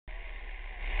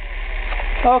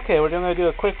Okay, we're going to do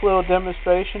a quick little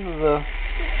demonstration of the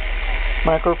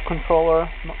microcontroller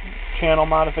channel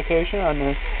modification on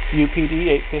the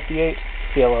UPD 858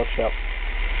 PLL chip.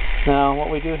 Now, what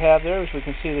we do have there is we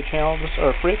can see the channel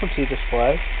or frequency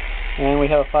display, and we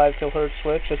have a 5 kHz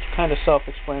switch. It's kind of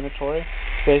self-explanatory.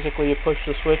 Basically, you push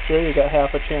the switch here, you got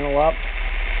half a channel up,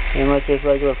 and right there's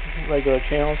regular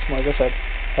channels. Like I said,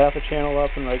 half a channel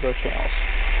up and regular channels.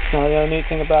 Now, the other neat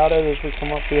thing about it is we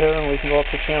come up here and we can go up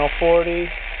to channel 40,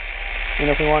 and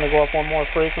if we want to go up one more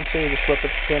frequency, we just flip it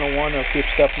to channel 1, and it'll keep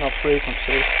stepping up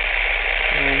frequency.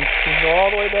 And we can go all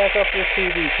the way back up to the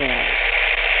TV channels.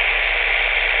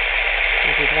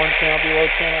 This is one channel below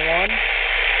channel 1,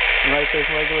 and right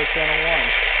there's regular channel 1.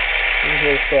 You can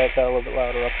hear the static got a little bit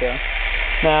louder up there.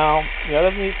 Now, the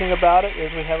other neat thing about it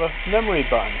is we have a memory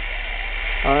button.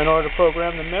 In order to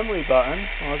program the memory button,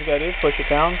 all you got to do is push it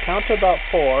down, count to about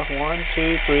 4, 1,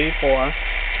 2, 3, 4,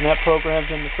 and that programs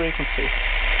in the frequency.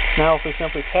 Now, if we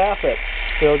simply tap it,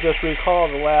 it'll just recall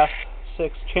the last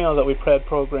 6 channels that we had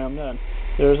programmed in.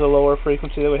 There's a lower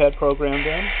frequency that we had programmed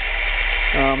in.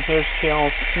 Here's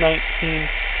channel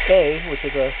 19A, which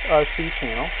is a RC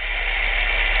channel,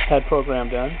 had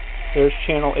programmed in. There's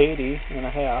channel 80 and a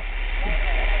half.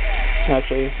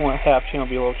 Actually, one half channel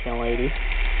below channel 80.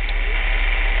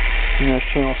 And there's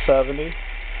channel 70.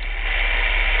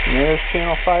 And there's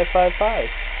channel 555.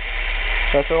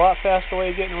 So that's a lot faster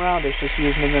way of getting around it, just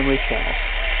using the memory channels.